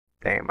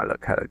Damn, I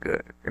look hella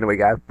good. Anyway,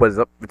 guys, what's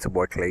up? It's your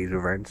boy Clay's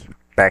Revenge,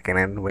 backing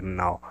in with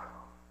another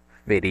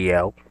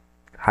video.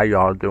 How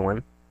y'all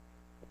doing?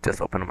 Just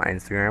open my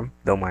Instagram.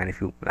 Don't mind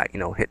if you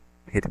hit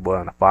the boy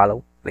on the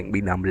follow. Link be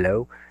down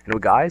below.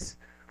 Anyway, guys,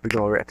 we're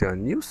gonna react to a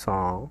new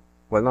song.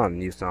 Well, not a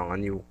new song, a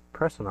new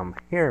person I'm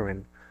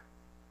hearing.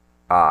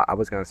 I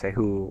was gonna say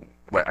who,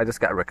 but I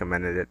just got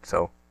recommended it.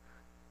 So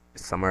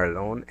it's Somewhere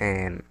Alone,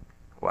 and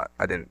what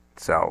I didn't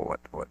tell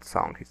what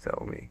song he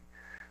told me.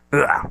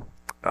 Ugh.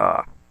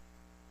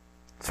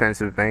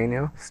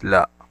 Transylvania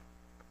slut.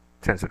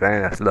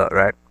 Transylvania slut,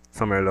 right?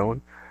 Somewhere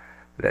Alone.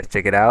 Let's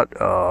check it out.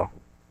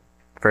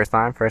 First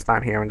time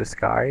hearing this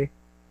guy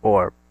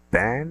or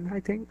band.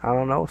 I think, I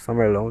don't know.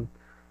 Somewhere Alone.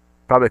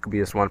 Probably could be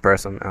just one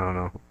person. I don't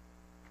know.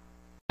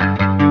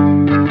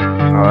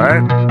 All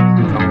right.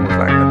 Almost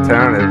like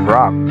alternative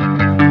rock.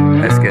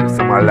 Let's get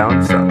Somewhere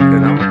Alone. So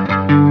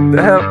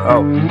the hell.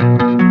 Oh.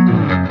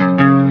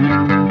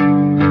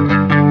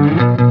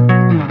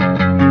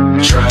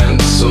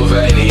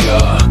 Transylvania,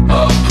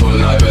 up all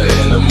night, but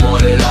in the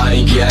morning I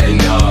ain't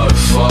getting up.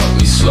 Fuck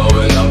me,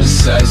 slowing up the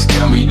sex,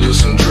 can we do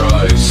some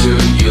drugs? Do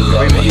you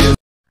love me?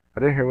 I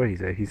didn't hear what he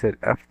said. He said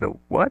F the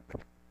what?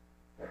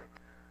 He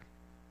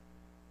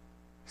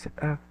said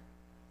F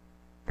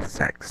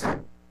sex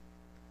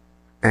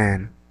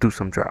and do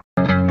some drugs.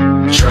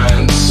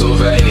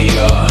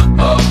 Transylvania,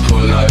 up all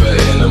night, but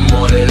in the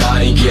morning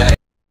I ain't getting.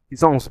 He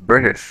sounds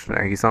British.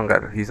 Like he sounds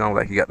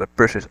like he got the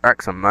British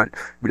accent, man.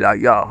 Be like,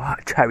 yo,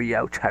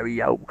 cheerio,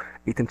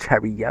 eating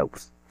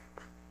Cheerios.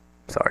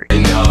 Sorry.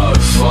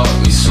 Fuck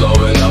me,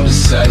 slowing up the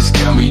sex,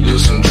 can we do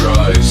some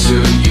drugs?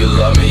 Do you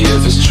love me?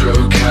 If it's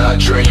true, can I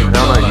drain your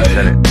blood? No, you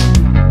said it.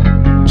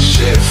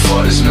 Shit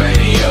for this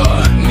mania,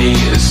 need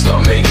to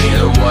stop making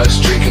it worse.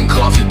 Drinking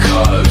coffee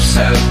cups,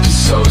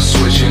 episode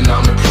switching,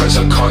 I'm impressed,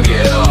 I can't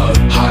get up.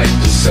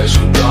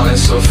 Hypersexual darling,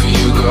 so for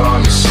you, girl,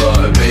 I'm your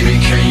slut. Baby,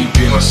 can you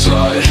be my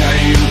slut? Can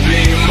you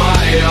be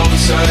my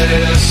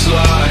alternative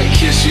slut?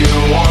 Kiss you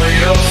on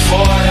your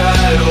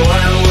forehead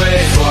when we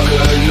fuck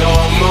a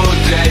normal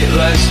date.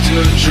 Let's do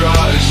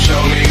drugs,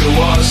 show me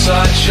once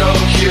I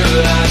choke you,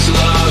 that's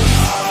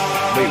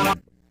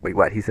love. Wait,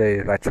 what? He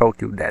said if I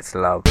choke you, that's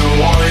love. On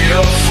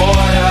your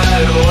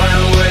forehead when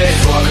we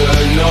fuck a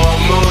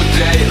normal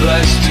date.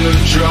 Let's do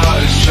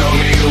drugs, show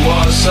me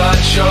once I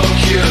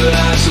choke you,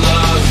 that's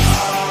love.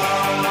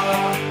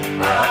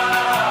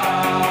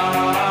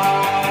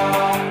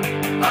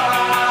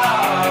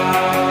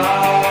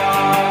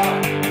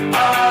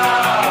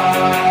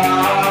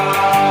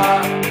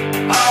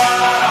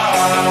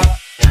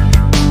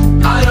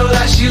 I know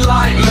that she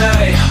like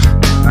me,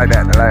 I like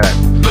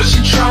that. but she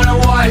tryna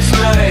wife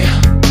me.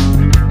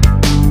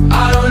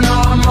 I don't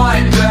know, I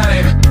might,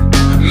 babe.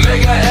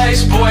 Make her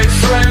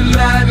ex-boyfriend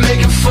mad, make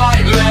him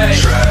fight me.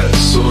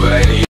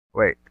 Transylvania.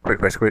 Wait,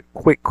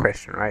 quick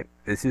question, right?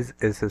 Is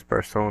his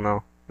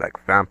persona like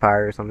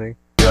vampire or something?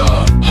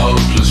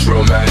 Hopeless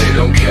romantic,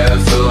 don't care,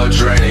 feel like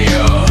draining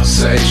her.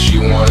 Say she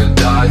wanna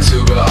die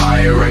too, but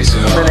I ain't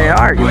racing her. Then they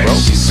argue, when bro.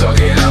 she's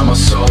sucking out my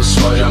soul,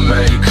 smudge her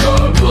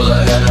makeup, pull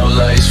her head no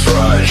lace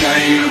front.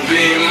 Can you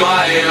be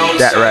my own?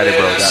 That ready,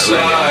 bro.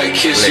 That ready.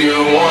 Kiss you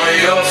on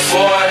your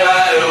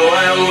forehead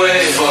when we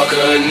fuck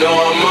a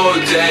normal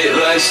date.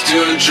 Let's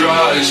do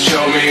drugs,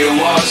 show me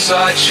once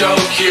I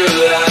choke you,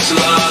 that's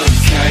love.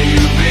 Can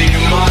you be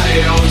my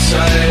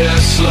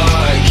alternative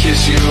slut?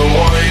 Kiss you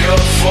on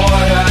your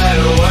forehead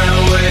when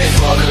we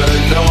fuck a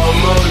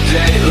normal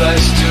date.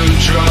 Let's do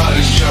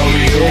drugs, show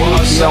me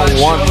once I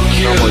choke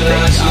you,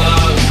 that's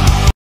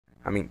love.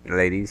 I mean,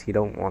 ladies, he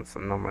don't want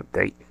some normal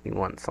date. He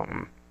wants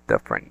something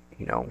different.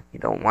 He don't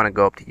want to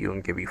go up to you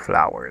and give you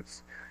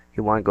flowers.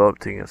 He want to go up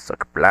to you and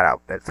suck blood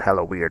out. That's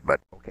hella weird, but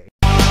okay.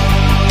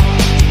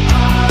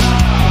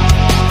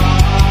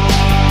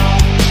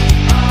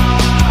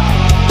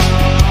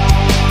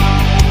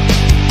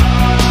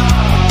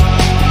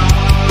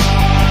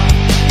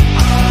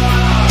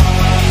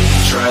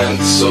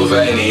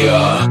 Transylvania,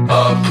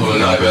 up all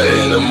night, but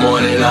in the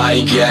morning I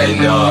ain't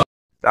getting up.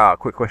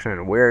 Quick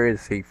question: where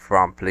is he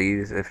from,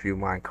 please? If you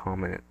mind,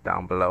 comment it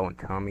down below and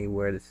tell me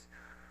where this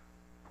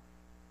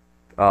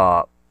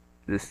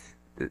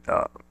dang,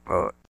 I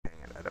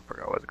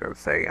forgot what I was gonna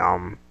say.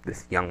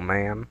 This young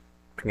man,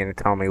 can you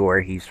tell me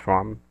where he's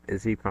from?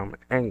 Is he from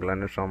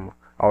England or some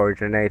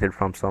originated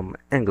from some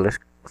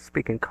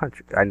English-speaking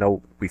country? I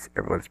know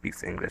everyone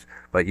speaks English,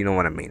 but you know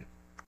what I mean.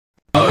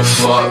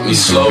 Fuck me,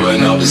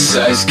 slowing up the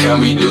sex,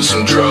 can we do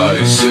some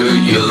drugs? Do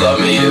you love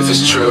me? If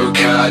it's true,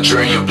 can I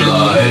drain your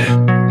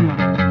blood?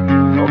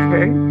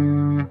 Okay.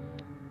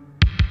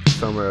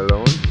 Somewhere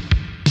Alone.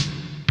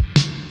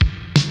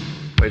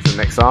 Where's the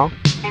next song?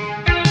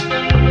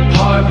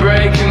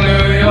 Heartbreak in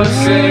New York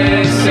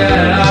City,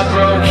 said I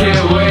broke it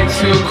way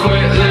too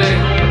quickly.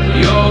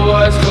 Your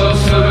words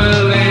close to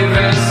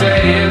believing,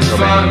 say it's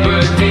fine,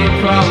 but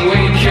deep I'm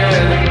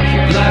weakened.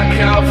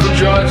 Blackout for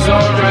drugs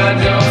or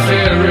random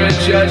fear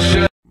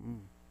rejection.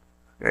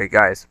 Hey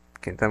guys,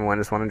 can you tell me when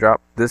this one to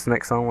drop? This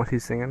next song, what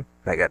he's singing?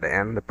 Like at the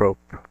end, the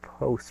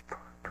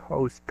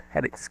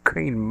post-edit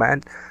screen,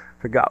 man.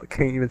 Forgot.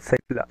 Can't even say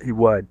that he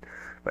would.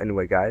 But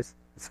anyway, guys,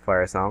 it's a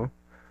fire song.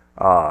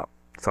 Uh,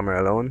 Summer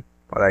Alone.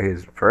 I like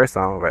his first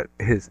song, but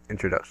his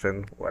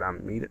introduction, what I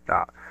mean,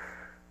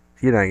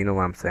 you know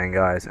what I'm saying,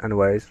 guys.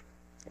 Anyways,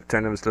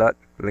 turn them slut.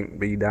 Link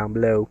be down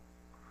below.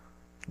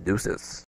 Deuces.